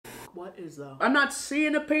What is that? I'm not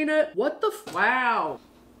seeing a peanut. What the wow.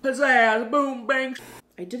 Pizzazz, boom, bang.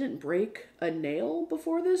 I didn't break a nail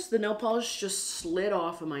before this. The nail polish just slid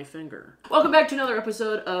off of my finger. Welcome back to another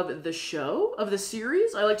episode of the show, of the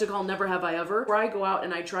series I like to call Never Have I Ever, where I go out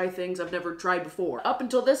and I try things I've never tried before. Up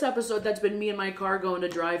until this episode, that's been me in my car going to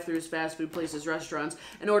drive-thrus, fast food places, restaurants,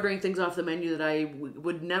 and ordering things off the menu that I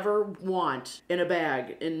would never want in a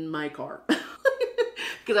bag in my car.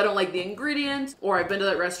 Because I don't like the ingredients, or I've been to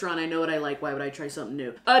that restaurant, I know what I like, why would I try something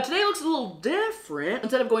new? Today looks a little different.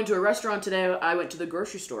 Instead of going to a restaurant today, I went to the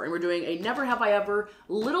grocery store, and we're doing a Never Have I Ever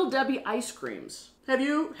Little Debbie ice creams. Have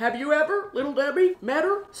you ever, Little Debbie, met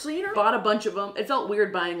her, seen her? Bought a bunch of them. It felt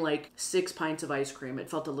weird buying like 6 pints of ice cream. It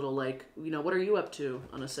felt a little like, you know, what are you up to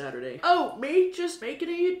on a Saturday? Oh, me just making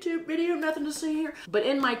a YouTube video, nothing to see here. But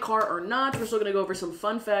in my car or not, we're still gonna go over some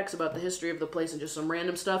fun facts about the history of the place and just some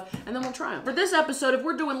random stuff, and then we'll try them. For this episode, if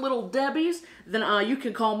we're doing Little Debbie's, then you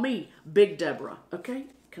can call me Big Deborah, okay?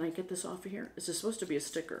 Can I get this off of here? This is supposed to be a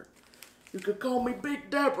sticker. You could call me Big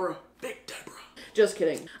Deborah. Big Deborah. Just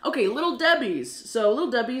kidding. Okay, Little Debbie's. So Little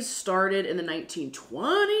Debbie's started in the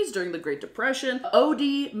 1920s during the Great Depression.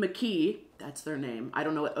 O.D. McKee, that's their name. I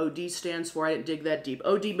don't know what O.D. stands for. I didn't dig that deep.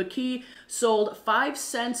 O.D. McKee sold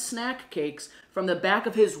 5-cent snack cakes from the back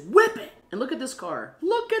of his Whippet. And look at this car.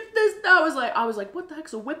 Look at this. I was like, what the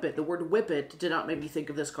heck's a Whippet? The word Whippet did not make me think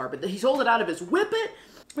of this car, but he sold it out of his Whippet,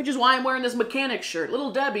 which is why I'm wearing this mechanic shirt.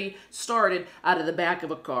 Little Debbie started out of the back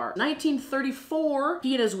of a car. 1934,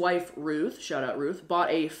 he and his wife, Ruth, shout out Ruth, bought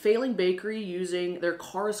a failing bakery using their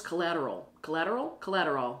car's collateral. Collateral?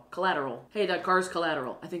 Collateral. Collateral. Hey, that car's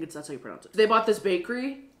collateral. I think that's how you pronounce it. They bought this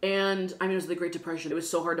bakery, and I mean, it was the Great Depression. It was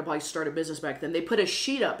so hard to probably start a business back then. They put a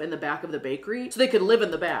sheet up in the back of the bakery so they could live in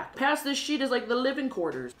the back. Past this sheet is like the living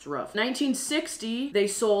quarters. It's rough. 1960, they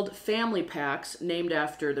sold family packs named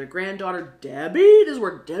after their granddaughter, Debbie. This is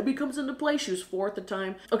where Debbie comes into play. She was 4 at the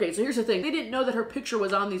time. Okay, so here's the thing. They didn't know that her picture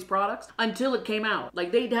was on these products until it came out.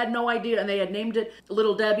 Like, they had no idea, and they had named it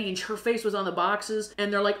Little Debbie, and her face was on the boxes,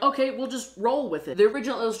 and they're like, okay, we'll just roll with it. The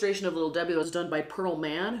original illustration of Little Debbie was done by Pearl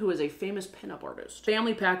Mann, who is a famous pinup artist.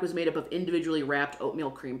 Family pack was made up of individually wrapped oatmeal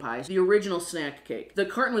cream pies, the original snack cake. The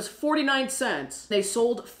carton was 49 cents. They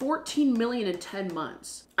sold 14 million in 10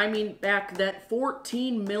 months. I mean, back then,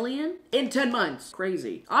 14 million in 10 months.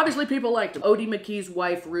 Crazy. Obviously, people liked him. O.D. McKee's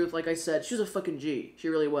wife, Ruth, like I said, she was a fucking G. She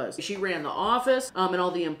really was. She ran the office and all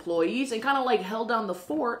the employees and kind of like held down the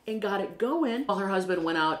fort and got it going while her husband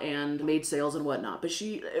went out and made sales and whatnot. But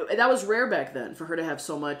that was rare back then for her to have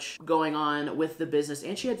so much going on with the business.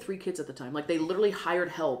 And she had 3 kids at the time. Like, they literally hired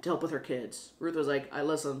help to help with her kids. Ruth was like,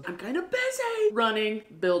 listen, I'm kind of busy running,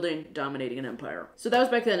 building, dominating an empire. So that was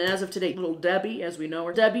back then. And as of today, Little Debbie, as we know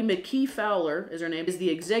her, Debbie McKee Fowler is her name, is the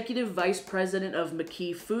executive vice president of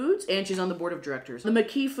McKee Foods, and she's on the board of directors. The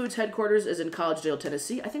McKee Foods headquarters is in Collegedale,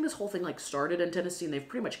 Tennessee. I think this whole thing like started in Tennessee, and they've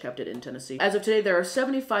pretty much kept it in Tennessee. As of today, there are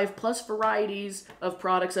 75 plus varieties of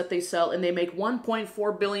products that they sell, and they make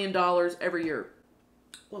 $1.4 billion every year.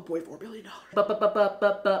 $1.4 billion.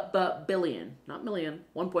 Billion, not million.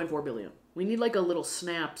 1.4 billion. We need like a little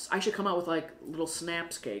snaps. I should come out with like little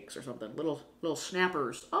snaps cakes or something. Little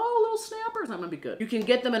snappers. Oh, little snappers. That might be good. You can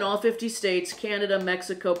get them in all 50 states, Canada,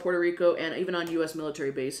 Mexico, Puerto Rico, and even on U.S.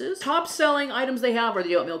 military bases. Top selling items they have are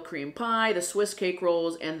the oatmeal cream pie, the Swiss cake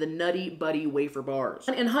rolls, and the Nutty Buddy wafer bars.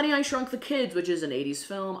 And Honey, I Shrunk the Kids, which is an 80s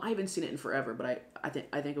film. I haven't seen it in forever, but I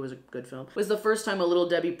think it was a good film. It was the first time a Little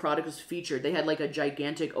Debbie product was featured. They had like a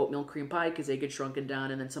gigantic oatmeal cream pie because they get shrunken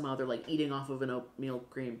down, and then somehow they're like eating off of an oatmeal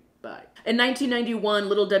cream pie. In 1991,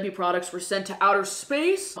 Little Debbie products were sent to outer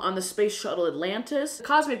space on the space shuttle Atlantis.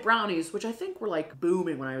 Cosmic brownies, which I think were like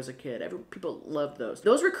booming when I was a kid. People loved those.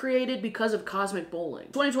 Those were created because of cosmic bowling.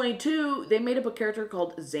 2022, they made up a character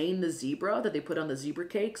called Zane the Zebra that they put on the zebra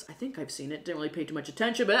cakes. I think I've seen it. Didn't really pay too much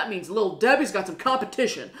attention, but that means Little Debbie's got some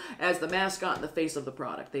competition as the mascot and the face of the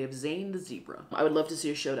product. They have Zane the Zebra. I would love to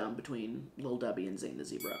see a showdown between Little Debbie and Zane the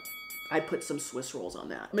Zebra. I'd put some Swiss rolls on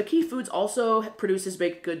that. McKee Foods also produces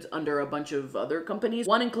baked goods under a bunch of other companies,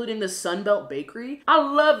 one including the Sunbelt Bakery. I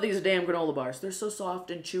love these damn granola bars. They're so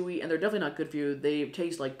soft and chewy, and they're definitely not good for you. They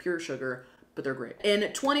taste like pure sugar, but they're great. In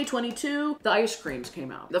 2022, the ice creams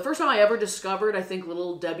came out. The first time I ever discovered, I think,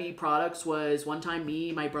 Little Debbie products was one time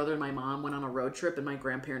me, my brother, and my mom went on a road trip in my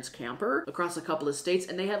grandparents' camper across a couple of states,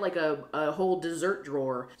 and they had like a whole dessert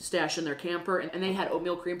drawer stashed in their camper, and they had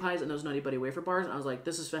oatmeal cream pies and those Nutty Buddy wafer bars, and I was like,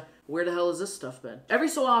 this is where the hell has this stuff been? Every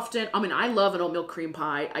so often, I mean, I love an oatmeal cream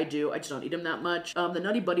pie. I do. I just don't eat them that much. The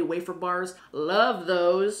Nutty Buddy wafer bars, love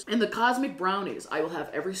those. And the cosmic brownies, I will have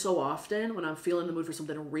every so often when I'm feeling the mood for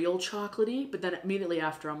something real chocolatey, but then immediately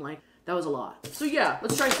after I'm like, That was a lot. So yeah,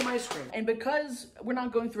 let's try some ice cream. And because we're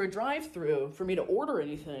not going through a drive-thru for me to order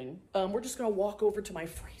anything, we're just gonna walk over to my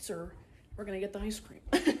freezer. We're gonna get the ice cream.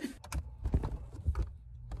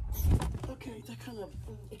 Okay, that kind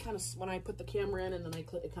of, when I put the camera in and then I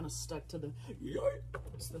click, it kind of stuck to the,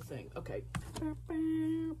 it's the thing. Okay.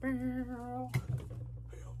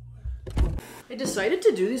 I decided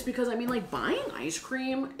to do this because, I mean, like, buying ice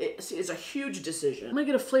cream is a huge decision. I'm gonna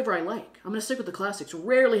get a flavor I like. I'm gonna stick with the classics.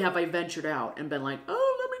 Rarely have I ventured out and been like,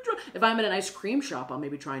 oh, let me try. If I'm at an ice cream shop, I'll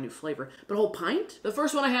maybe try a new flavor. But a whole pint? The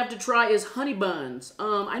first one I have to try is honey buns.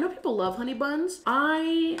 I know people love honey buns.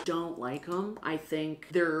 I don't like them. I think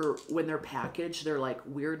when they're packaged, they're like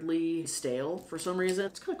weirdly stale for some reason.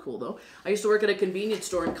 It's kind of cool though. I used to work at a convenience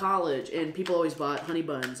store in college and people always bought honey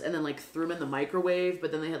buns and then like threw them in the microwave,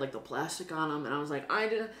 but then they had like the plastic on them and I was like, I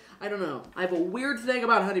don't know. I have a weird thing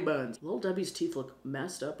about honey buns. Little Debbie's teeth look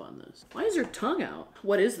messed up on this. Why is her tongue out?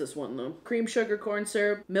 What is this one though? Cream, sugar, corn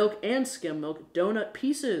syrup, milk and skim milk, donut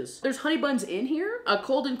pieces. There's honey buns in here? A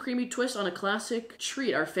cold and creamy twist on a classic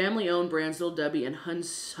treat. Our family-owned brands, Little Debbie and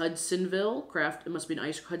Hudsonville Craft. It must be an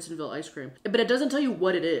Hudsonville ice cream. But it doesn't tell you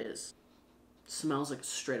what it is. Smells like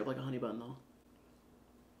straight up like a honey bun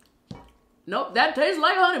though. Nope, that tastes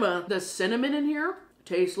like a honey bun. The cinnamon in here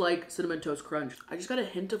tastes like Cinnamon Toast Crunch. I just got a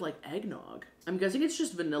hint of like eggnog. I'm guessing it's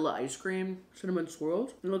just vanilla ice cream, cinnamon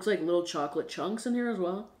swirls. It looks like little chocolate chunks in here as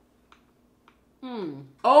well.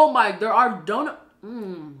 Oh my, there are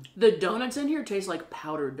the donuts in here taste like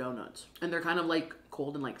powdered donuts. And they're kind of like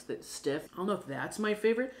cold and like stiff. I don't know if that's my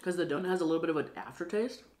favorite because the donut has a little bit of an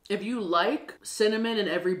aftertaste. If you like cinnamon in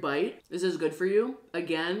every bite, this is good for you.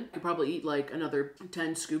 Again, you could probably eat like another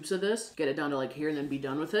 10 scoops of this, get it down to like here and then be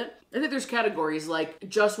done with it. I think there's categories like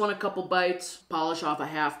just want a couple bites, polish off a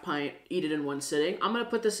half pint, eat it in one sitting. I'm gonna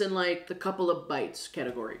put this in like the couple of bites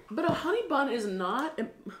category. But a honey bun is not.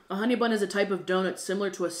 A honey bun is a type of donut similar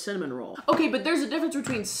to a cinnamon roll. Okay, but there's a difference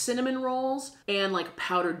between cinnamon rolls and like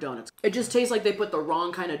powdered donuts. It just tastes like they put the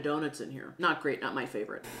wrong kind of donuts in here. Not great, not my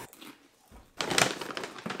favorite.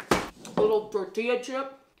 Little tortilla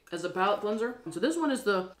chip as a palate cleanser. And so this one is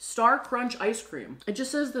the Star Crunch ice cream. It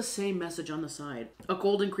just says the same message on the side. A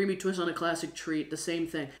cold and creamy twist on a classic treat, the same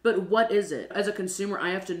thing. But what is it? As a consumer,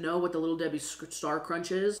 I have to know what the Little Debbie Star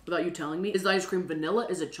Crunch is without you telling me. Is the ice cream vanilla?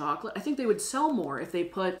 Is it chocolate? I think they would sell more if they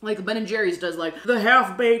put, like Ben & Jerry's does, like the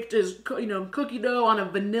half-baked is, you know, cookie dough on a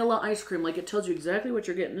vanilla ice cream. Like it tells you exactly what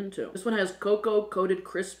you're getting into. This one has cocoa coated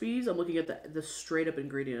Krispies. I'm looking at the straight up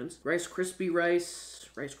ingredients. Rice Krispie rice.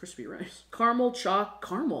 Rice Krispie rice. Caramel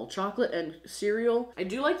chocolate and cereal. I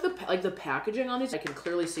do like the packaging on these. I can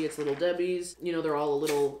clearly see it's Little Debbie's. You know, they're all a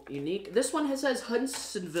little unique. This one says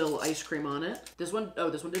Hudsonville ice cream on it. This one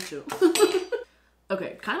did too.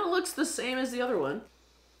 Okay, kind of looks the same as the other one.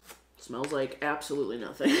 Smells like absolutely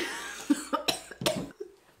nothing.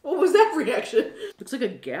 What was that reaction? Looks like a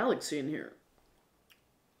galaxy in here.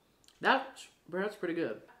 That's pretty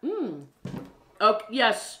good. Oh,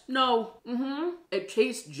 yes. No. It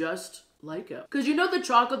tastes just like it. Because you know the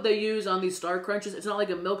chocolate they use on these Star Crunches, it's not like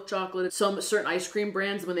a milk chocolate. It's some certain ice cream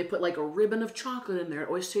brands, when they put like a ribbon of chocolate in there, it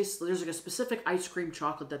always tastes, there's like a specific ice cream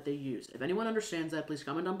chocolate that they use. If anyone understands that, please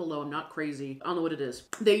comment down below. I'm not crazy. I don't know what it is.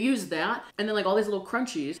 They use that, and then like all these little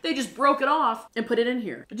crunchies, they just broke it off and put it in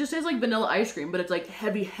here. It just tastes like vanilla ice cream, but it's like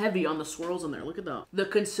heavy on the swirls in there. Look at that. The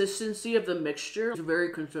consistency of the mixture is very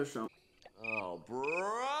consistent. Oh,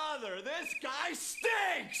 brother, this guy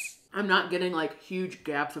stinks! I'm not getting like huge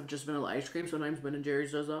gaps of just vanilla ice cream. Sometimes Ben &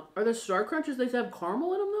 Jerry's does that. Are the Star Crunches, they have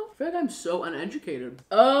caramel in them though? I feel like I'm so uneducated.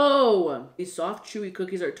 Oh! These soft, chewy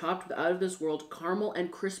cookies are topped with out of this world caramel and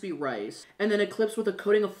crispy rice. And then eclipsed with a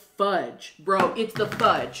coating of fudge. Bro, it's the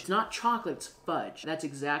fudge. It's not chocolate, it's fudge. That's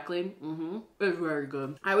exactly, It's very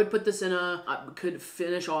good. I would put this in could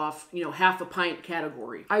finish off, you know, half a pint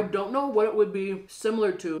category. I don't know what it would be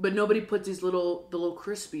similar to, but nobody puts the little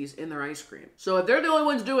Crispies in their ice cream. So if they're the only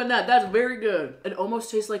ones doing that, that's very good. It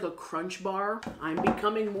almost tastes like a Crunch bar. I'm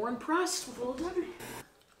becoming more impressed with Little Debbie.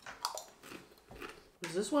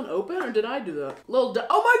 Is this one open or did I do that? Oh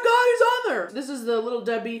my God, he's on there! This is the Little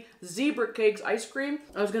Debbie Zebra Cakes ice cream.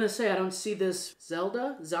 I was gonna say, I don't see this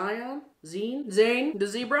Zane, the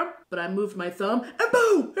zebra, but I moved my thumb and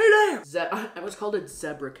boom, hey there! I almost called it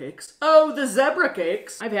Zebra Cakes. Oh, the Zebra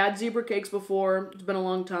Cakes. I've had Zebra Cakes before. It's been a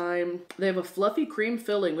long time. They have a fluffy cream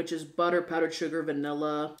filling, which is butter, powdered sugar,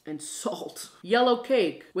 vanilla, and salt. Yellow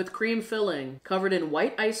cake with cream filling, covered in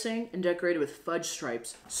white icing and decorated with fudge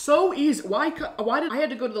stripes. So easy. Why did I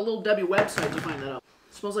had to go to the Little Debbie website to find that out?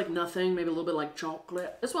 Smells like nothing, maybe a little bit like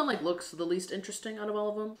chocolate. This one like looks the least interesting out of all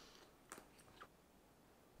of them.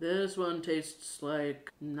 This one tastes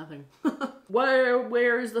like nothing.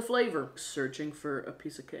 Where is the flavor? Searching for a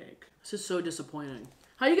piece of cake. This is so disappointing.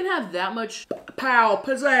 How you can have that much pow,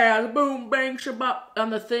 pizzazz, boom, bang, shabop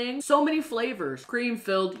on the thing? So many flavors. Cream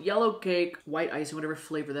filled, yellow cake, white icing, whatever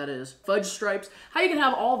flavor that is. Fudge stripes. How you can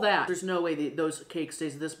have all that? There's no way those cakes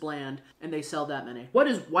stays this bland and they sell that many. What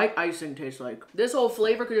does white icing taste like? This whole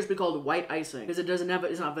flavor could just be called white icing because it doesn't have,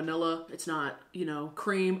 it's not vanilla, it's not, you know,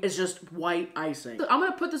 cream, it's just white icing. I'm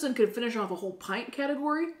gonna put this in could finish off a whole pint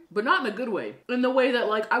category, but not in a good way. In the way that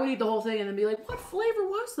like I would eat the whole thing and then be like, what flavor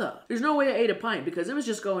was that? There's no way I ate a pint because it was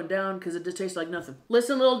just going down because it just tastes like nothing.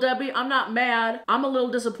 Listen, Little Debbie, I'm not mad. I'm a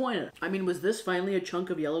little disappointed. I mean, was this finally a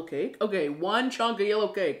chunk of yellow cake? Okay, one chunk of yellow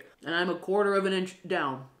cake and I'm a quarter of an inch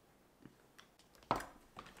down.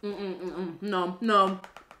 No.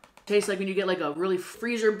 Tastes like when you get like a really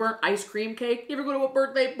freezer burnt ice cream cake. You ever go to a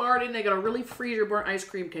birthday party and they got a really freezer burnt ice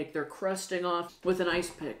cream cake? They're crusting off with an ice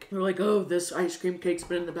pick. They're like, oh, this ice cream cake's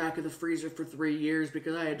been in the back of the freezer for 3 years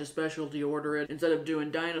because I had to specialty order it. Instead of doing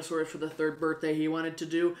dinosaurs for the 3rd birthday he wanted to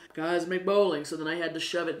do Cosmic Bowling. So then I had to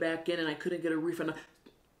shove it back in and I couldn't get a refund.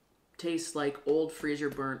 Tastes like old freezer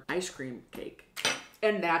burnt ice cream cake.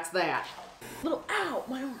 And that's that. Little, ow,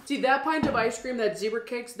 my arm. See, that pint of ice cream, that zebra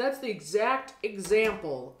cakes, that's the exact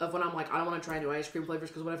example of when I'm like, I don't want to try and do ice cream flavors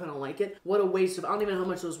because what if I don't like it? What a waste of, I don't even know how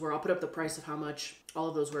much those were. I'll put up the price of how much all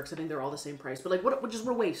of those were because I think they're all the same price. But like, what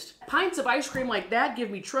a waste. Pints of ice cream like that give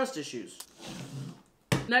me trust issues.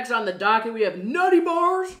 Next on the docket, we have nutty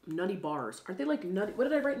bars. Nutty bars. Aren't they like nutty? What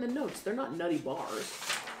did I write in the notes? They're not nutty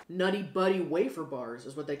bars. Nutty Buddy wafer bars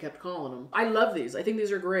is what they kept calling them. I love these. I think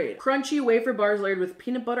these are great. Crunchy wafer bars layered with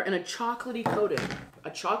peanut butter and a chocolatey coating. A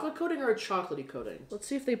chocolate coating or a chocolatey coating? Let's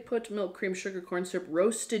see if they put milk, cream, sugar, corn syrup,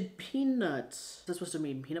 roasted peanuts. Is that supposed to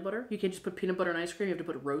mean peanut butter? You can't just put peanut butter in ice cream. You have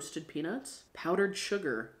to put roasted peanuts. Powdered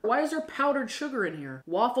sugar. Why is there powdered sugar in here?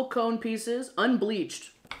 Waffle cone pieces,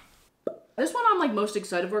 unbleached. This one I'm like most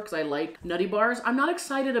excited for because I like nutty bars. I'm not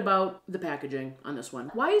excited about the packaging on this one.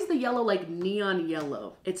 Why is the yellow like neon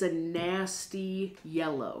yellow? It's a nasty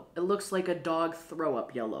yellow. It looks like a dog throw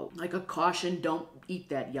up yellow. Like a caution, don't eat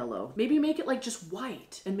that yellow. Maybe make it like just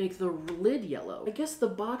white and make the lid yellow. I guess the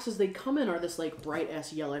boxes they come in are this like bright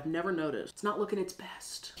ass yellow. I've never noticed. It's not looking its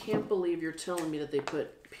best. Can't believe you're telling me that they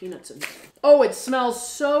put peanuts in there. Oh, it smells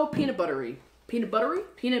so peanut buttery. Peanut buttery?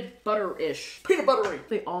 Peanut butter-ish. Peanut buttery.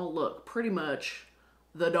 They all look pretty much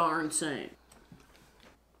the darn same.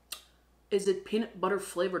 Is it peanut butter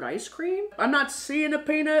flavored ice cream? I'm not seeing a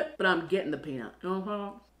peanut, but I'm getting the peanut.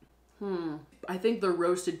 I think the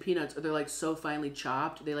roasted peanuts they're like so finely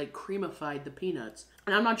chopped, they like creamified the peanuts.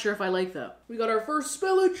 And I'm not sure if I like that. We got our first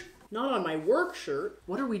spillage. Not on my work shirt.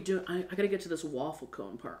 What are we doing? I gotta get to this waffle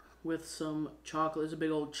cone part with some chocolate. There's a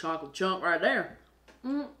big old chocolate chunk right there.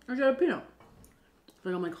 I got a peanut. I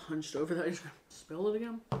think I'm like hunched over that. Spill it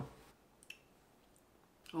again.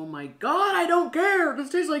 Oh my god, I don't care. This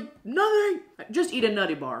tastes like nothing. Just eat a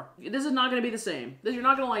nutty bar. This is not gonna be the same. You're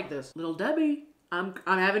not gonna like this. Little Debbie. I'm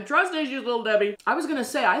having trust issues, Little Debbie. I was gonna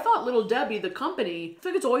say, I thought Little Debbie, the company, I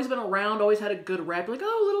think it's always been around, always had a good rep. Like,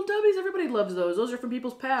 oh, Little Debbie's, everybody loves those. Those are from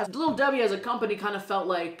people's past. Little Debbie as a company kind of felt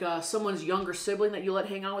like someone's younger sibling that you let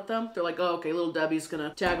hang out with them. They're like, oh, okay, Little Debbie's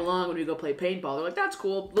gonna tag along when we go play paintball. They're like, that's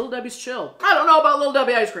cool. Little Debbie's chill. I don't know about Little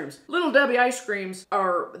Debbie ice creams. Little Debbie ice creams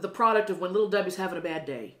are the product of when Little Debbie's having a bad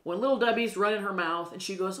day. When Little Debbie's running her mouth and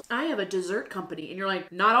she goes, I have a dessert company. And you're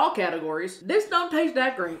like, not all categories. This don't taste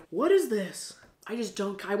that great. What is this? I just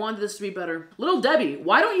don't, I wanted this to be better. Little Debbie,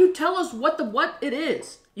 why don't you tell us what it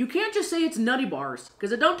is? You can't just say it's nutty bars,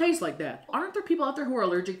 because it don't taste like that. Aren't there people out there who are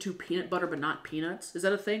allergic to peanut butter but not peanuts? Is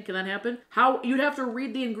that a thing? Can that happen? How? You'd have to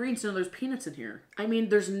read the ingredients and know there's peanuts in here. I mean,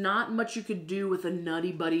 there's not much you could do with a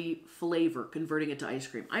Nutty Buddy flavor converting it to ice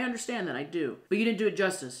cream. I understand that, I do. But you didn't do it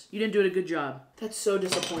justice. You didn't do it a good job. That's so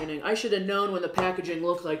disappointing. I should have known when the packaging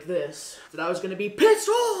looked like this that I was going to be pissed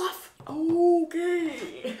off.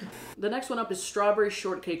 Okay. The next one up is strawberry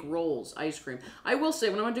shortcake rolls ice cream. I will say,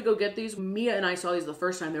 when I went to go get these, Mia and I saw these the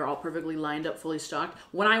first time. They were all perfectly lined up, fully stocked.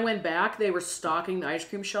 When I went back, they were stocking the ice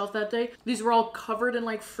cream shelf that day. These were all covered in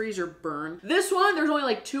like freezer burn. This one, there's only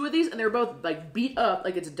like 2 of these and they're both like beat up,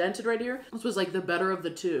 like it's dented right here. This was like the better of the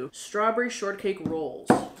 2. Strawberry shortcake rolls.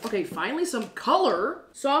 Okay, finally some color.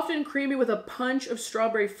 Soft and creamy with a punch of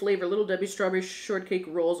strawberry flavor. Little Debbie's strawberry shortcake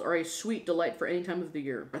rolls are a sweet delight for any time of the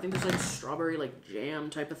year. I think there's like strawberry like jam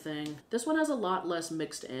type of thing. This one has a lot less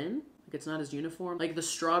mixed in. Like it's not as uniform. Like the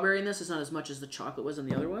strawberry in this is not as much as the chocolate was in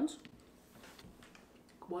the other ones.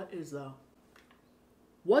 What is the...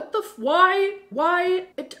 What the why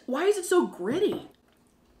is it so gritty?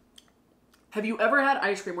 Have you ever had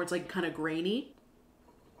ice cream where it's like kind of grainy?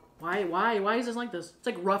 Why is this like this? It's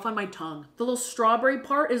like rough on my tongue. The little strawberry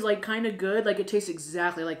part is like kind of good. Like it tastes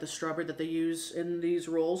exactly like the strawberry that they use in these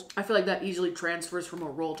rolls. I feel like that easily transfers from a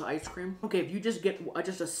roll to ice cream. Okay, if you just get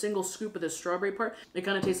just a single scoop of the strawberry part, it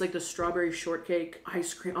kind of tastes like the strawberry shortcake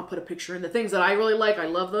ice cream. I'll put a picture in. The things that I really like, I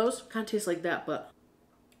love those. Kind of tastes like that, but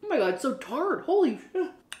oh my god, it's so tart. Holy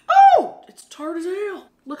shit. Oh, it's tart as hell.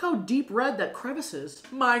 Look how deep red that crevice is.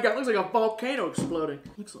 My god, it looks like a volcano exploding.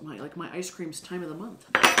 Looks like my ice cream's time of the month.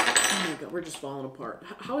 Oh my god, we're just falling apart.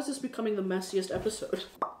 How is this becoming the messiest episode?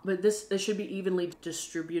 But this should be evenly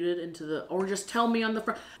distributed into the, or just tell me on the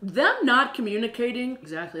front. Them not communicating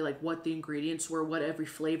exactly like what the ingredients were, what every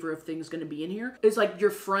flavor of thing is gonna be in here, is like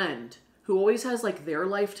your friend who always has like their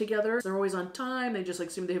life together. They're always on time. They just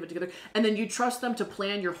like seem to have it together. And then you trust them to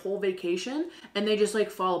plan your whole vacation and they just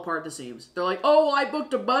like fall apart at the seams. They're like, oh, well, I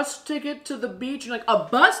booked a bus ticket to the beach. You're like, a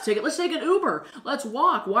bus ticket? Let's take an Uber. Let's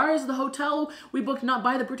walk. Why is the hotel we booked not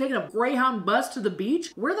by we're taking a Greyhound bus to the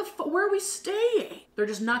beach? Where are we staying? They're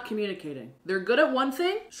just not communicating. They're good at one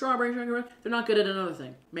thing, strawberry, sugar. They're not good at another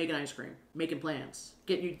thing, making ice cream, making plans,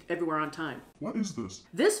 getting you everywhere on time. What is this?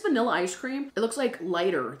 This vanilla ice cream, it looks like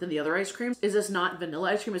lighter than the other ice creams. Is this not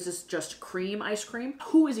vanilla ice cream? Is this just cream ice cream?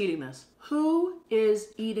 Who is eating this? Who is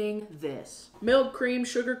eating this? Milk, cream,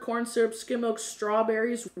 sugar, corn syrup, skim milk,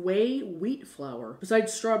 strawberries, whey, wheat flour.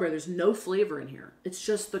 Besides strawberry, there's no flavor in here. It's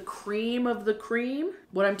just the cream of the cream.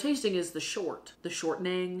 What I'm tasting is the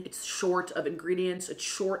shortening. It's short of ingredients. It's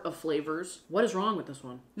short of flavors. What is wrong with this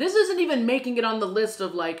one? This isn't even making it on the list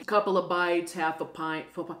of like a couple of bites, half a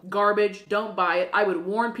pint, full pint. Garbage. Don't buy it. I would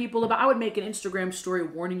warn people about. I would make an Instagram story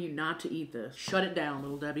warning you not to eat this. Shut it down,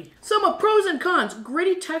 little Debbie. Some of pros and cons.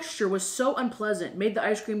 Gritty texture was so unpleasant. Made the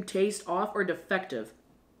ice cream taste off or defective.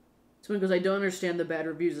 Someone goes, I don't understand the bad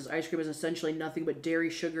reviews. This ice cream is essentially nothing but dairy,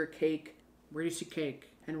 sugar, cake. Where do you see cake?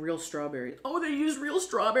 And real strawberries. Oh, they use real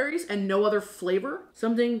strawberries and no other flavor?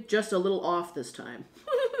 Something just a little off this time.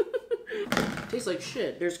 Tastes like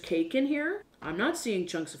shit. There's cake in here. I'm not seeing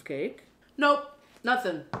chunks of cake. Nope.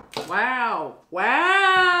 Nothing. Wow.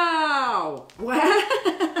 Wow.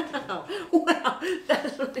 Wow. Wow.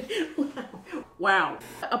 That's wow. Wow.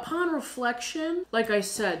 Upon reflection, like I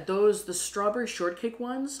said, the strawberry shortcake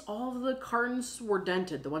ones, all of the cartons were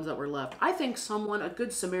dented, the ones that were left. I think someone, a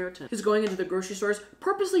good Samaritan, is going into the grocery stores,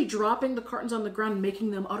 purposely dropping the cartons on the ground, making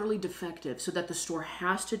them utterly defective so that the store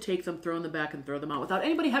has to take them, throw in the back, and throw them out without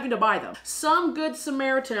anybody having to buy them. Some good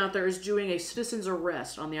Samaritan out there is doing a citizen's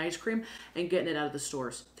arrest on the ice cream and getting it out of the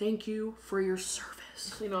stores. Thank you for your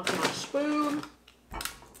service. Clean off my spoon.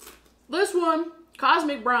 This one.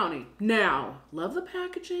 Cosmic Brownie. Now, love the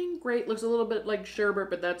packaging. Great. Looks a little bit like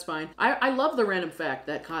sherbet, but that's fine. I love the random fact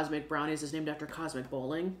that Cosmic Brownies is named after cosmic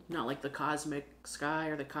bowling. Not like the cosmic sky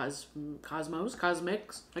or the cosmos.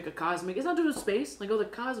 Cosmics. Like a cosmic. It's not to do with space. Like, oh, the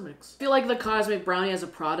cosmics. I feel like the Cosmic Brownie as a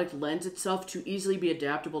product lends itself to easily be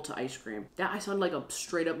adaptable to ice cream. That I sound like a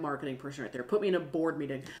straight up marketing person right there. Put me in a board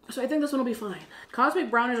meeting. So I think this one will be fine.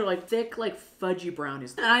 Cosmic Brownies are like thick, like fudgy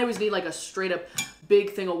brownies. And I always need like a straight up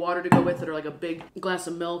big thing of water to go with it, or like a big glass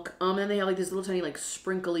of milk. And then they have like these little tiny like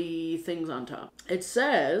sprinkly things on top. It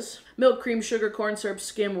says milk, cream, sugar, corn syrup,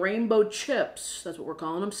 skim, rainbow chips. That's what we're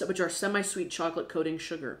calling them, which are semi-sweet chocolate coating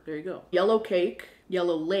sugar. There you go. Yellow cake.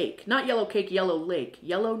 Yellow lake. Not yellow cake, yellow lake.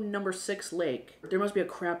 Yellow number 6 lake. There must be a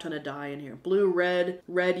crap ton of dye in here. Blue, red,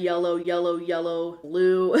 red, yellow, yellow, yellow,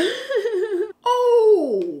 blue.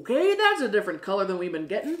 Oh, okay, that's a different color than we've been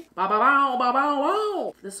getting. Bow, bow, bow, bow, bow,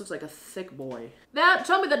 bow. This looks like a thick boy.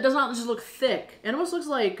 Tell me that does not just look thick. It almost looks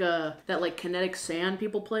like that like kinetic sand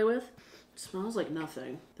people play with. It smells like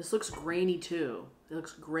nothing. This looks grainy too. It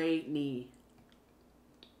looks grainy.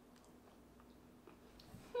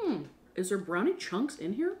 Is there brownie chunks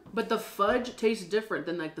in here? But the fudge tastes different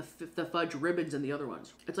than like the fudge ribbons in the other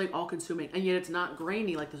ones. It's like all consuming, and yet it's not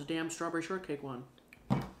grainy like this damn strawberry shortcake one.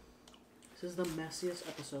 This is the messiest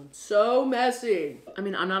episode. So messy. I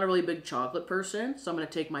mean, I'm not a really big chocolate person, so I'm gonna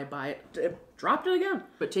take my bias. Dropped it again.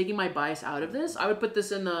 But taking my bias out of this, I would put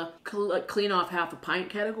this in the clean off half a pint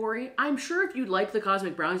category. I'm sure if you like the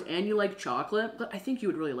Cosmic Brownies and you like chocolate, but I think you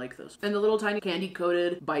would really like this. And the little tiny candy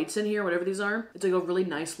coated bites in here, whatever these are, it's like a really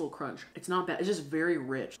nice little crunch. It's not bad. It's just very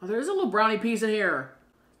rich. Oh, there's a little brownie piece in here.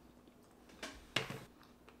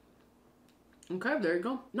 Okay, there you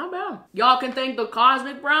go. Not bad. Y'all can thank the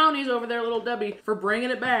Cosmic Brownies over there, little Debbie, for bringing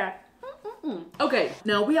it back. Okay,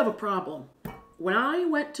 now we have a problem. When I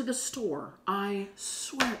went to the store, I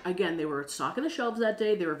swear, again, they were stocking the shelves that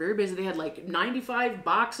day. They were very busy. They had like 95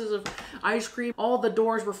 boxes of ice cream. All the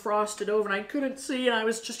doors were frosted over and I couldn't see, and I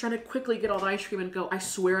was just trying to quickly get all the ice cream and go. I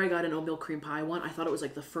swear I got an oatmeal cream pie one. I thought it was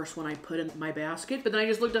like the first one I put in my basket, but then I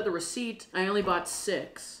just looked at the receipt. I only bought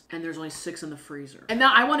 6, and there's only 6 in the freezer. And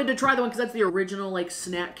now I wanted to try the one because that's the original like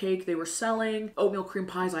snack cake they were selling. Oatmeal cream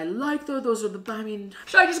pies, I like those. Those are the, I mean,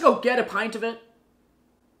 should I just go get a pint of it?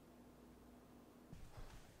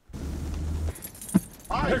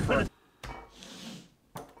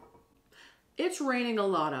 It's raining a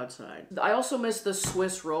lot outside. I also miss the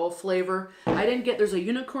Swiss roll flavor. I didn't get, there's a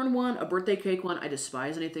unicorn one, a birthday cake one. I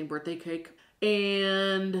despise anything birthday cake.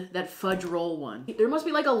 And that fudge roll one. There must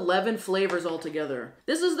be like 11 flavors altogether.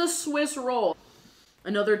 This is the Swiss roll.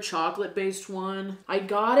 Another chocolate-based one. I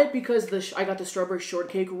got it because I got the strawberry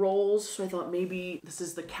shortcake rolls, so I thought maybe this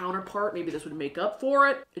is the counterpart. Maybe this would make up for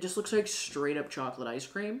it. It just looks like straight-up chocolate ice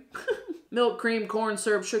cream. Milk, cream, corn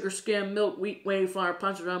syrup, sugar, skim, milk, wheat, whey, flour,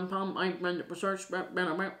 punch, palm, I don't think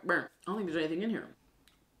there's anything in here.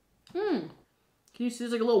 Can you see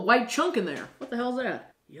there's like a little white chunk in there? What the hell is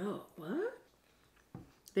that? Yo, what?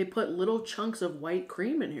 They put little chunks of white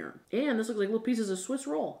cream in here. And this looks like little pieces of Swiss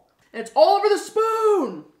roll. And it's all over the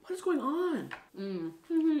spoon! What is going on?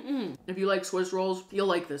 If you like Swiss rolls, you'll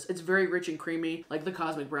like this. It's very rich and creamy, like the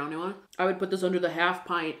Cosmic Brownie one. I would put this under the half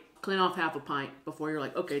pint. Clean off half a pint before you're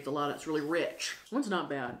like, okay, it's a lot, it's really rich. This one's not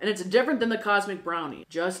bad. And it's different than the Cosmic Brownie.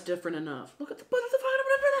 Just different enough. Look at the bottom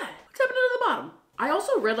under that. What's happening to the bottom? I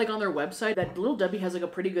also read like on their website that Little Debbie has like a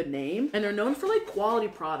pretty good name and they're known for like quality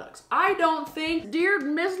products. I don't think, dear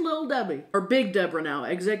Miss Little Debbie, or Big Deborah now,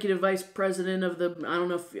 Executive Vice President of the, I don't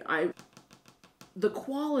know if the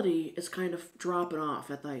quality is kind of dropping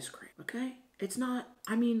off at the ice cream, okay? It's not,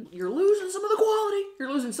 I mean, you're losing some of the quality.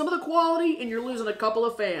 You're losing some of the quality and you're losing a couple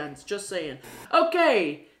of fans. Just saying.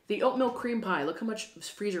 Okay, the oatmeal cream pie. Look how much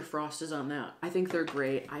freezer frost is on that. I think they're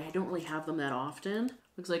great. I don't really have them that often.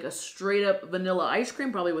 Looks like a straight up vanilla ice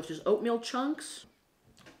cream, probably with just oatmeal chunks.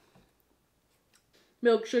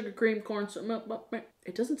 Milk, sugar, cream, corn, milk.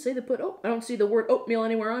 It doesn't say they put, oh, I don't see the word oatmeal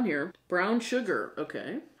anywhere on here. Brown sugar,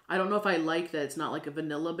 okay. I don't know if I like that it's not like a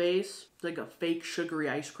vanilla base. It's like a fake sugary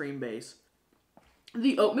ice cream base.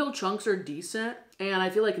 The oatmeal chunks are decent, and I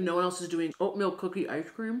feel like no one else is doing oatmeal cookie ice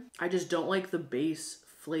cream. I just don't like the base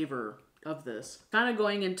flavor of this. Kind of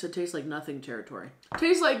going into taste like nothing territory.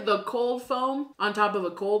 Tastes like the cold foam on top of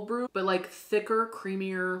a cold brew, but like thicker,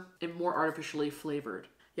 creamier, and more artificially flavored.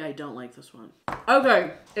 Yeah, I don't like this one.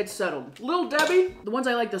 Okay, it's settled. Little Debbie, the ones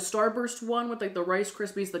I like, the Starburst one with like the Rice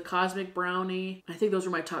Krispies, the Cosmic Brownie. I think those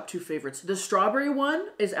are my top 2 favorites. The strawberry one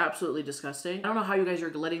is absolutely disgusting. I don't know how you guys are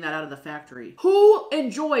letting that out of the factory. Who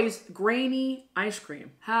enjoys grainy ice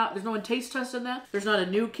cream? There's no one taste testing that? There's not a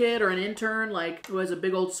new kid or an intern like who has a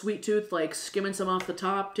big old sweet tooth like skimming some off the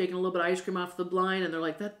top, taking a little bit of ice cream off the blind, and they're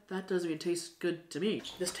like, that doesn't even taste good to me.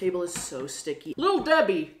 This table is so sticky. Little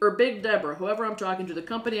Debbie or Big Deborah, whoever I'm talking to, the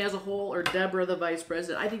company as a whole, or Deborah, the vice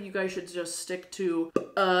president, I think you guys should just stick to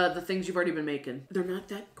the things you've already been making. They're not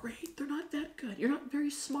that great. They're not that good. You're not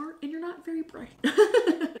very smart and you're not very bright.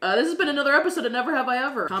 This has been another episode of Never Have I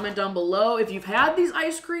Ever. Comment down below if you've had these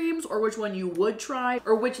ice creams or which one you would try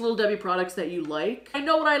or which Little Debbie products that you like. I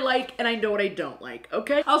know what I like and I know what I don't like,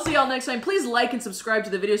 okay? I'll see y'all next time. Please like and subscribe to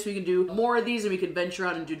the video so we can do more of these and we can venture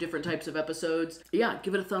out and do different types of episodes. Yeah,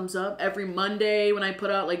 give it a thumbs up. Every Monday when I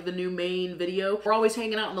put out like the new main video, we're always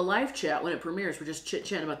hanging out in the live chat when it premieres. We're just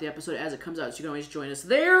chit-chatting about the episode as it comes out, so you can always join us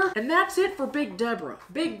there. And that's it for Big Deborah.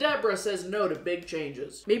 Big Deborah says no to big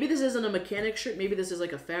changes. Maybe this isn't a mechanic shirt. Maybe this is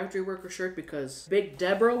like a factory worker shirt because Big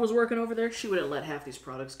Deborah was working over there. She wouldn't let half these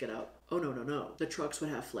products get out. Oh, no, no, no. The trucks would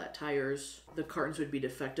have flat tires. The cartons would be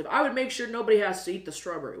defective. I would make sure nobody has to eat the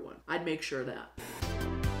strawberry one. I'd make sure of that.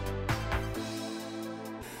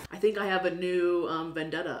 I think I have a new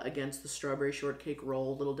vendetta against the strawberry shortcake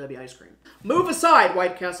roll Little Debbie ice cream. Move aside,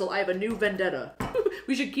 White Castle. I have a new vendetta.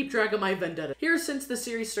 We should keep track of my vendetta. Here's since the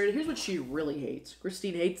series started. Here's what she really hates.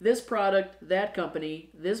 Christine hates this product, that company,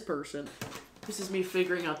 this person. This is me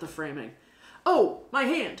figuring out the framing. Oh, my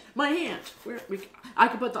hand, my hand. I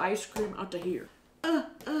could put the ice cream out to here.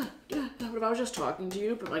 What if I was just talking to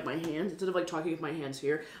you, but like my hands, instead of like talking with my hands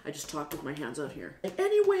here, I just talked with my hands out here.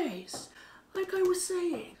 Anyways, like I was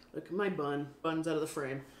saying, look at my bun. Bun's out of the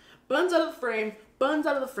frame. Bun's out of the frame. Bun's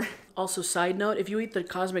out of the frame. Also, side note, if you eat the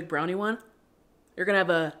Cosmic Brownie one, you're gonna have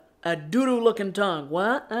a doo-doo looking tongue.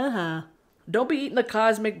 What? Don't be eating the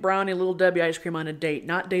Cosmic Brownie Little Debbie ice cream on a date.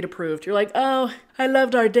 Not date approved. You're like, oh, I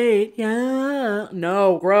loved our date. Yeah.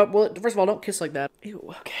 No, grow up. Well, first of all, don't kiss like that.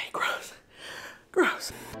 Ew, okay, gross.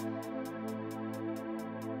 Gross.